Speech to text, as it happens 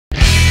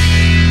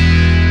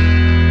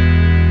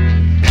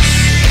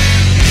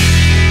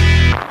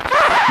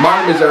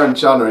My name is Aaron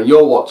Chandler and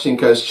you're watching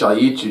Coast Channel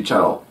YouTube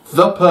channel,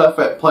 the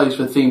perfect place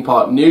for theme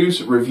park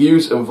news,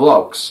 reviews and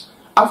vlogs.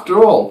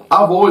 After all,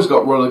 I've always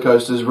got roller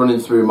coasters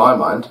running through my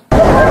mind.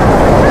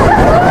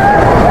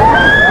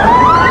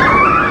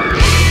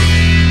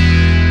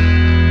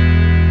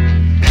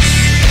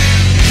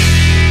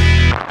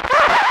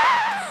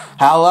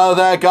 Hello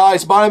there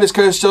guys, my name is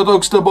Coast Channel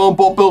Dougster,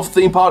 but built for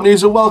Theme Park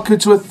News, and welcome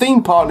to a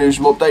Theme Park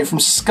Newsroom update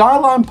from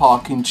Skyline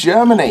Park in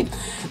Germany.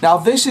 Now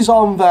this is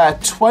on their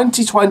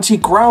 2020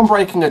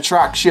 groundbreaking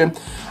attraction,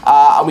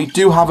 and we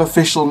do have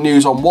official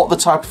news on what the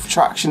type of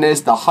attraction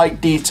is, the height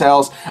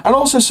details, and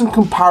also some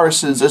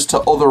comparisons as to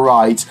other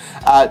rides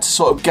to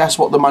sort of guess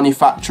what the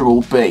manufacturer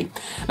will be.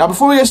 Now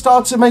before we get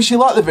started, make sure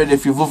you like the video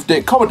if you've loved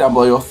it, comment down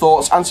below your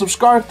thoughts, and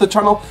subscribe to the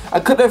channel,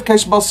 and click the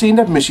notification bell so you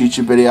never miss a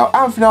YouTube video.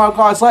 And for now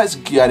guys, let's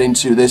get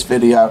into this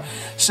video.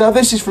 So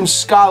this is from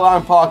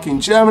Skyline Park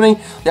in Germany.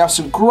 They have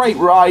some great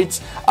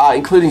rides,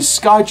 including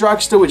Sky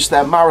Dragster, which is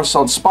their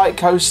marathon spike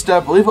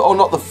coaster, believe it or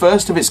not the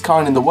first of its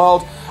kind in the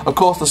world. Of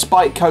course the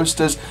spike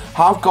coasters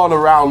have gone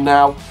around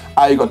now.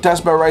 You've got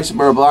Desmo Race at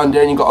Mirabilandi,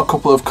 and you've got a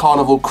couple of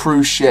Carnival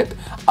cruise ship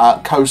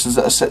coasters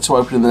that are set to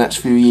open in the next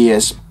few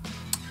years.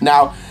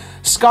 Now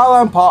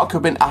Skyline Park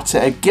have been at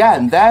it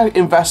again. They're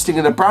investing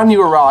in a brand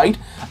new ride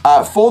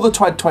for the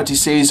 2020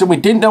 season. We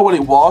didn't know what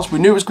it was. We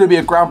knew it was going to be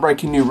a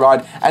groundbreaking new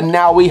ride, and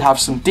now we have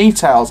some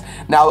details.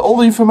 Now all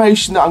the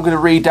information that I'm going to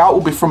read out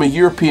will be from a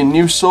European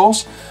news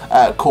source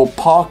called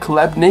Park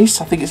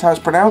Leibniz, I think it's how it's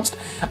pronounced.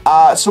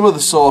 Some of the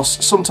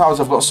source, sometimes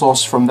I've got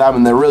sources from them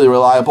and they're really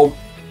reliable.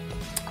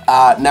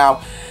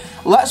 Now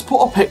let's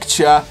put a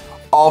picture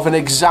of an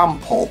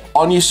example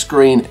on your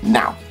screen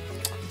now.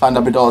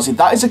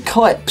 That is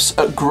Eclipse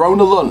at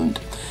Groenelund,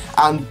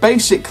 and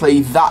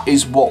basically that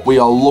is what we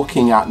are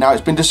looking at. Now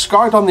it's been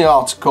described on the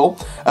article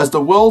as the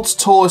world's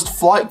tallest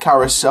flight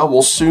carousel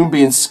will soon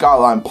be in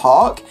Skyline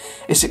Park.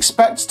 It's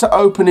expected to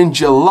open in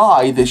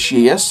July this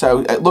year, so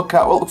look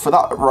for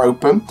that to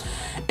open.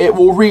 It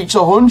will reach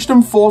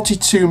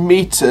 142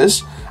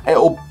 meters. It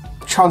will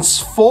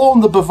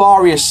transform the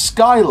Bavaria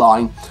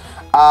skyline,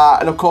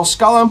 and of course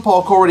Skyline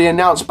Park already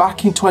announced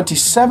back in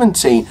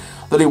 2017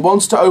 that it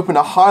wants to open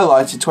a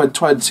highlight in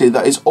 2020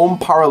 that is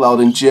unparalleled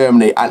in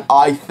Germany, and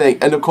I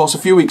think, and of course a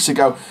few weeks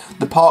ago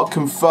the park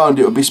confirmed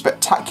it would be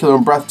spectacular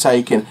and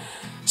breathtaking.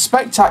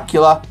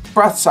 Spectacular,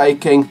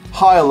 breathtaking,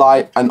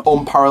 highlight and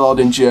unparalleled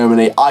in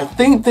Germany. I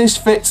think this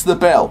fits the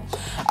bill.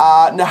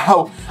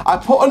 Now I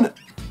put an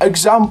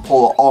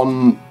example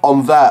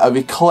on there of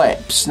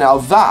Eclipse. Now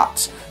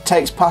that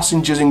takes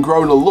passengers in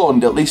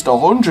Groenelund at least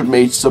 100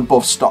 meters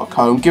above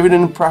Stockholm, giving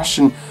an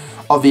impression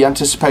of the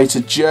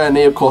anticipated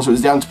journey. Of course it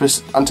was the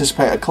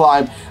anticipated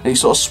climb, and you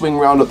sort of swing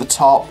around at the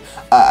top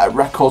at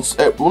records,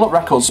 well not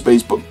record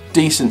speeds but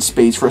decent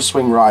speeds for a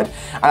swing ride,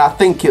 and I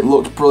think it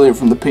looked brilliant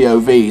from the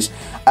POVs.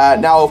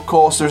 Now of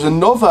course there's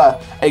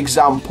another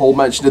example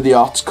mentioned in the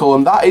article,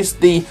 and that is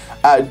the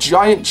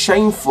giant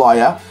chain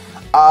flyer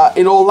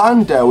in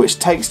Orlando, which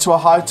takes to a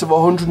height of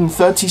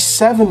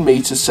 137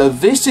 meters. So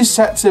this is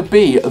set to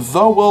be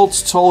the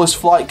world's tallest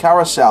flight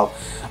carousel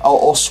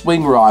or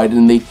swing ride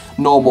in the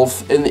normal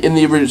in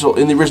the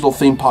original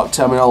theme park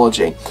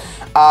terminology.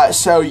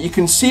 So you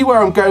can see where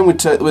I'm going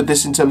with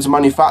this in terms of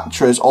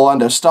manufacturers.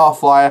 Orlando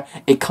Starflyer,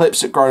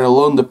 Eclipse at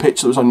Groenelund, the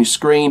picture that was on your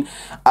screen,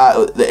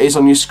 that is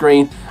on your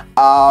screen.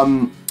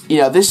 You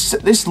know,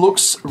 this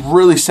looks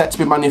really set to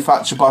be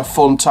manufactured by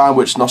Funtime,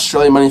 which is an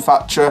Australian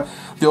manufacturer.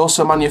 They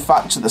also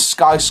manufacture the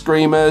Sky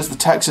Screamers, the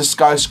Texas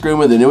Sky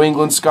Screamer, the New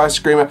England Sky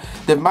Screamer.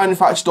 They've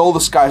manufactured all the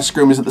Sky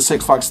Screamers at the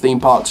Six Flags theme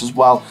parks as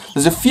well.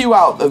 There's a few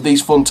out of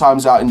these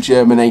Funtimes out in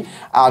Germany,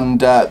 and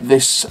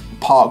this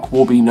park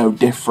will be no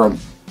different.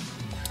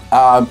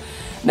 Now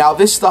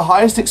this is the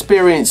highest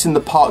experience in the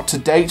park to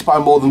date by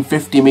more than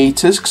 50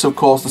 meters, because of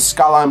course the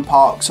Skyline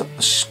Park's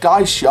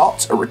Sky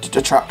Shot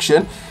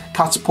attraction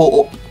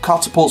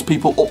catapults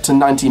people up to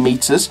 90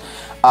 meters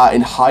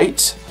in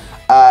height.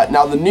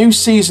 Now the new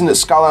season at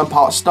Skyline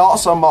Park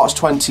starts on March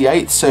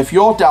 28th, so if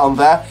you're down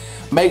there,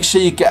 make sure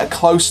you get a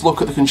close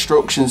look at the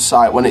construction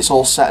site when it's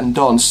all set and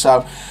done.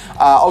 So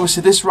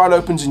obviously this ride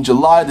opens in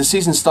July, the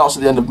season starts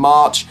at the end of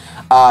March,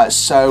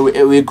 so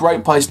it'll be a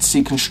great place to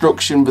see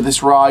construction with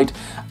this ride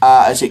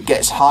as it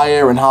gets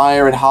higher and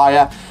higher and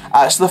higher.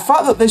 So the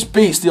fact that this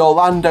beats the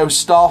Orlando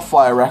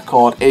Starflyer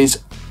record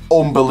is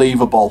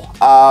unbelievable.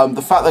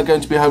 The fact they're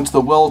going to be home to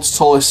the world's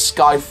tallest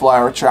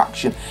Skyflyer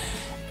attraction,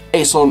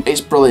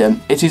 it's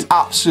brilliant. It is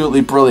absolutely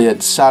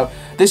brilliant. So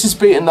this is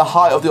beating the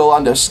height of the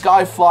Orlando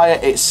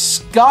Skyflyer. It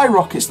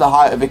skyrockets the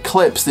height of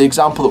Eclipse, the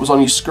example that was on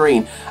your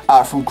screen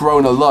from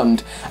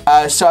Groenelund.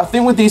 So I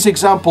think with these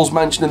examples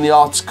mentioned in the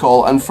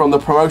article and from the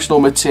promotional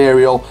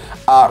material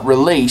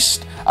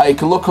released, you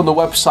can look on the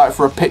website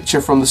for a picture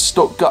from the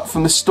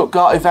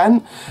Stuttgart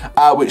event,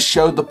 which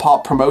showed the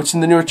park promoting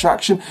the new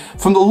attraction.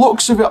 From the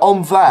looks of it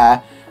on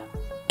there,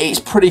 it's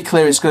pretty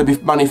clear it's going to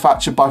be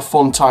manufactured by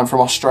Funtime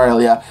from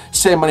Australia.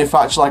 Same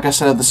manufacturer, like I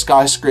said, of the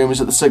Sky Screamers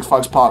at the Six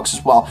Flags parks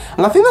as well.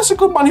 And I think that's a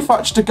good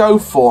manufacturer to go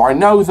for. I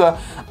know that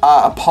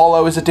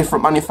Apollo is a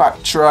different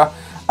manufacturer.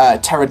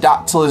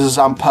 Pterodactyl is a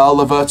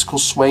Zamperla vertical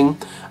swing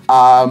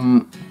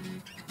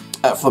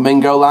at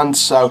Flamingo Land,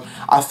 so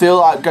I feel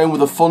like going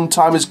with a fun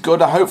time is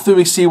good. Hopefully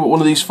we see one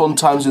of these fun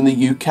times in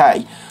the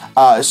UK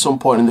at some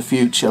point in the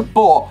future,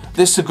 but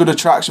this is a good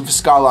attraction for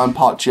Skyline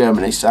Park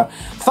Germany. So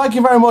thank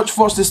you very much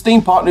for watching this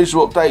Theme Park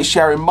Newsroom update,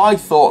 sharing my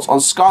thoughts on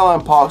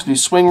Skyline Park's new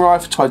swing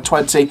ride for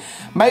 2020.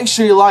 Make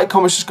sure you like,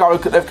 comment, subscribe,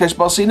 and click the notification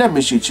bell so you never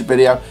miss a YouTube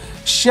video.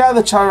 Share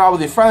the channel around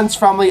with your friends,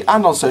 family,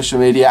 and on social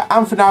media.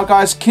 And for now,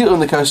 guys, keep on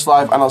the coast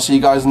live, and I'll see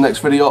you guys in the next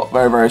video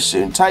very, very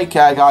soon. Take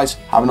care, guys.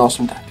 Have an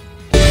awesome day.